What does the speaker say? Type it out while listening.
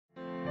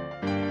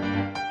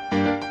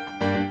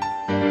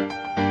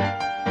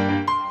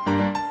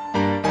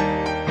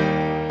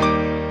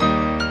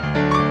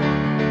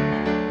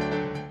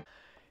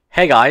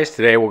Hey guys,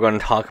 today we're going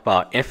to talk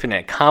about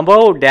Infinite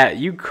Combo that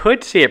you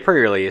could see at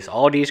pre-release.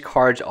 All these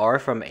cards are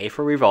from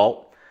Aether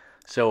Revolt,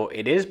 so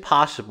it is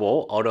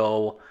possible,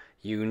 although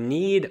you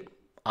need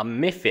a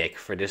Mythic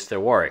for this to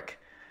work,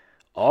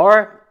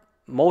 or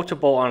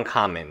multiple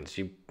uncommons.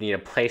 You need a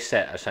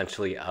playset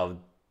essentially of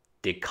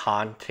the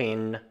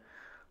content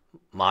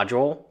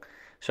module.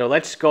 So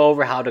let's go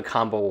over how the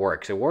combo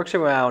works. It works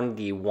around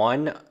the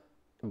one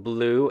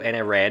blue and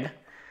a red.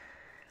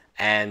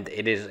 And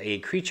it is a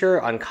creature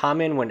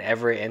uncommon.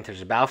 Whenever it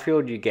enters the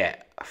battlefield, you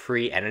get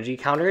free energy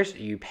counters.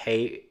 You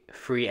pay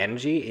free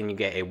energy and you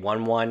get a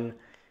 1/1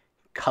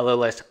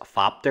 colorless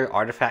Thopter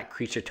artifact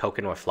creature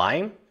token with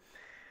flying.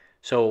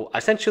 So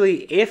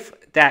essentially, if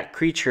that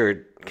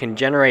creature can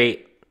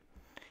generate,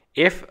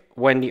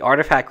 when the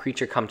artifact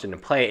creature comes into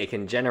play, it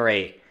can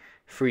generate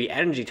free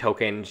energy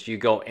tokens, you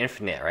go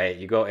infinite, right?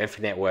 You go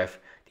infinite with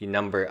the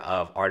number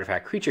of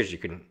artifact creatures you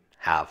can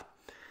have.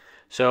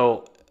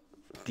 So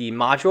the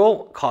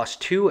module costs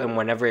 2, and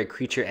whenever a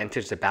creature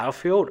enters the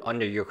battlefield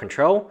under your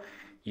control,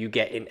 you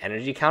get an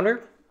energy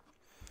counter.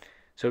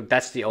 So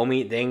that's the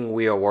only thing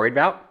we are worried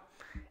about.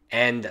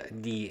 And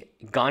the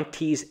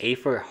Gonti's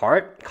Aether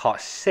Heart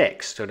costs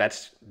 6, so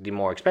that's the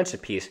more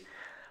expensive piece.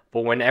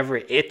 But whenever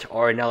it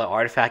or another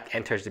artifact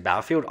enters the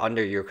battlefield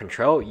under your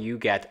control, you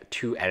get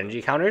 2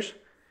 energy counters.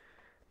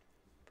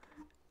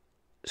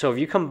 So if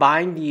you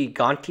combine the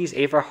Gonti's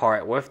Aether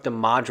Heart with the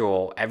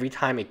module, every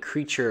time a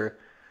creature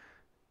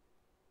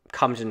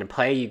comes into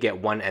play, you get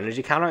 1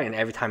 energy counter, and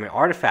every time an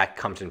artifact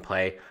comes in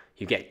play,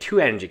 you get 2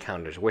 energy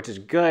counters, which is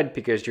good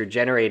because you're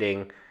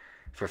generating,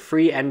 for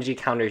free energy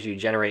counters, you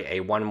generate a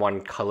 1/1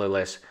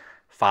 colorless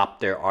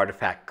Thopter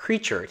artifact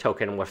creature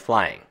token with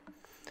flying.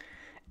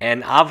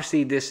 And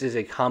obviously this is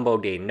a combo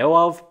they know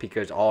of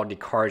because all the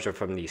cards are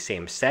from the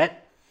same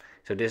set.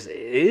 So this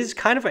is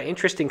kind of an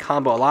interesting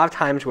combo. A lot of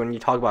times when you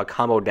talk about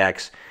combo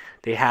decks,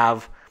 they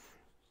have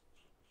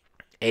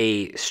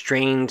a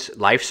strange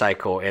life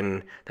cycle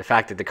in the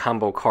fact that the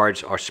combo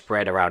cards are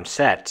spread around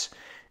sets.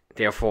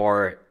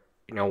 Therefore,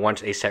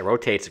 once a set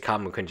rotates, the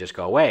combo can just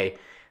go away.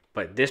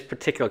 But this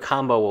particular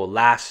combo will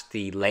last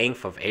the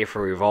length of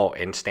Aether Revolt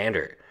in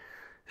Standard.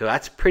 So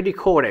that's pretty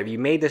cool that if you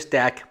made this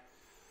deck,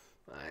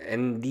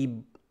 and the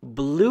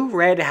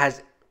blue-red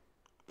has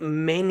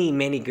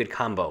many good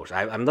combos.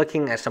 I'm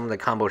looking at some of the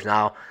combos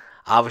now.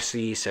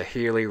 Obviously,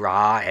 Sahili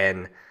Ra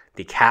and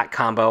the Cat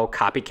combo,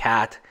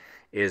 Copycat,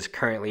 is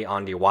currently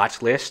on the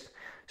watch list.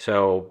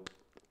 So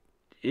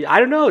I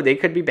don't know, they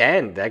could be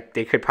banned.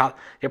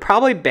 They're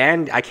probably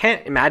banned. I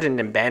can't imagine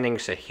them banning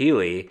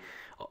Sahili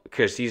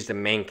because he's the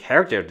main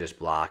character of this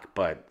block,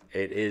 but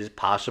it is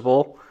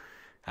possible.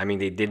 I mean,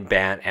 they did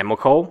ban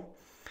Emiko,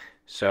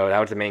 so that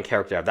was the main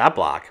character of that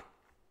block.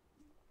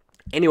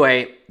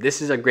 Anyway,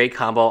 this is a great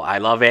combo. I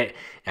love it.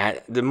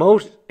 And the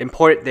most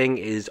important thing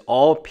is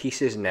all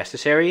pieces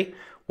necessary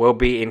will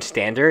be in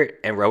Standard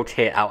and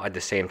rotate out at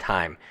the same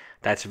time.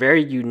 That's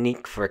very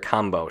unique for a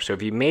combo. So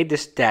if you made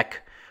this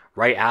deck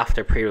right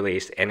after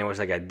pre-release and it was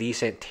like a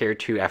decent tier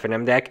 2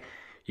 FNM deck,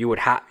 you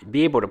would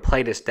be able to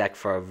play this deck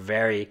for a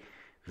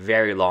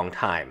very long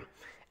time.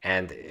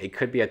 And it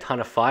could be a ton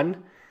of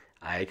fun.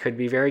 It could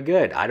be very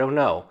good. I don't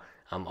know.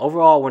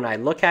 Overall, when I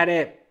look at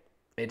it,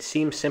 it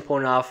seems simple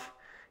enough.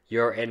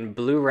 You're in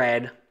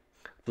blue-red.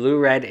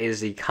 Blue-red is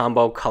the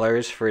combo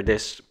colors for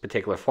this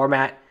particular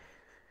format.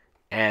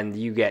 And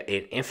you get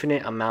an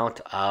infinite amount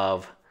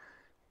of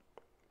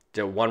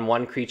the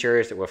 1/1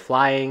 creatures that were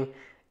flying.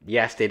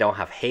 Yes, they don't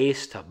have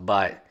haste,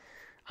 but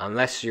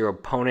unless your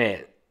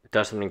opponent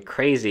does something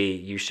crazy,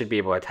 you should be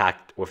able to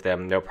attack with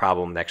them no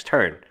problem next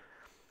turn.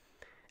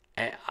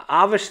 And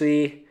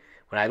obviously,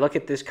 when I look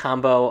at this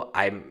combo,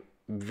 I'm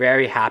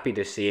very happy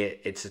to see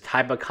it. It's the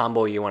type of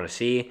combo you want to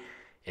see.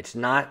 It's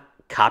not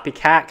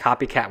Copycat.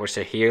 Copycat with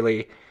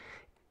Sahili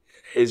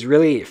is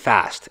really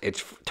fast.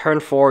 It's turn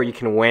 4, you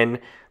can win.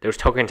 Those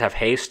tokens have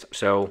haste,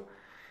 so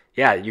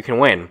yeah, you can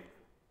win.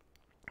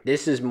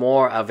 This is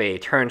more of a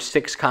turn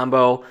 6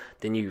 combo.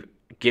 Then you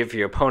give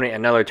your opponent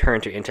another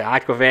turn to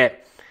interact with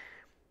it.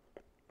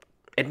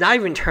 It's not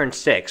even turn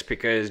 6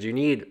 because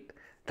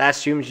that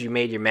assumes you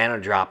made your mana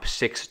drop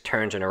 6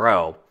 turns in a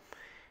row.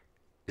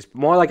 It's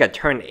more like a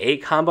turn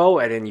 8 combo,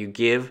 and then you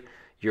give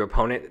your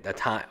opponent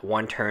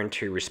one turn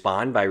to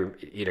respond by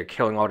either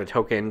killing all the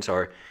tokens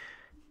or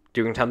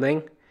doing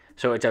something.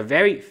 So it's a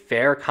very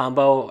fair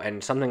combo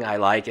and something I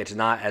like. It's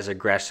not as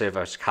aggressive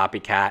as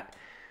Copycat,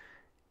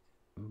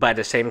 but at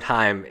the same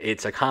time,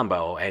 it's a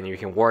combo, and you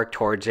can work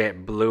towards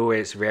it. Blue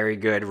is very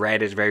good.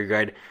 Red is very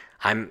good.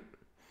 I'm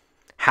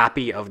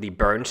happy of the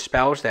burn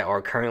spells that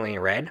are currently in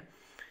red.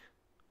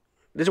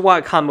 This is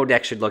what a combo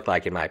deck should look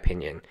like, in my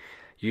opinion.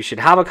 You should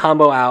have a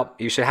combo out.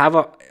 You should have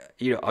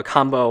a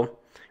combo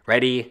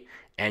ready,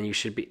 and you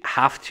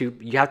have to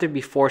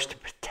be forced to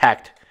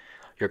protect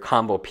your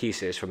combo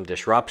pieces from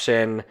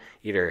disruption,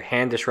 either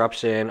hand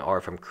disruption or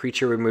from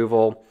creature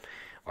removal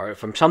or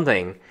from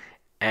something.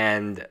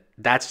 And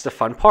that's the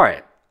fun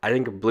part. I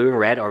think blue and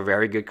red are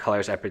very good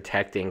colors at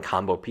protecting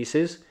combo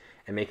pieces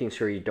and making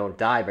sure you don't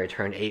die by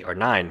turn 8 or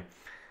 9.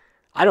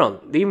 I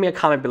don't. Leave me a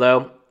comment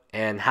below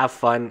and have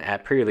fun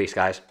at pre-release,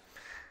 guys.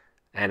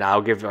 And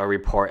I'll give a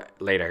report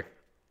later.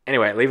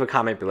 Anyway, leave a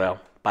comment below.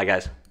 Bye,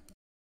 guys.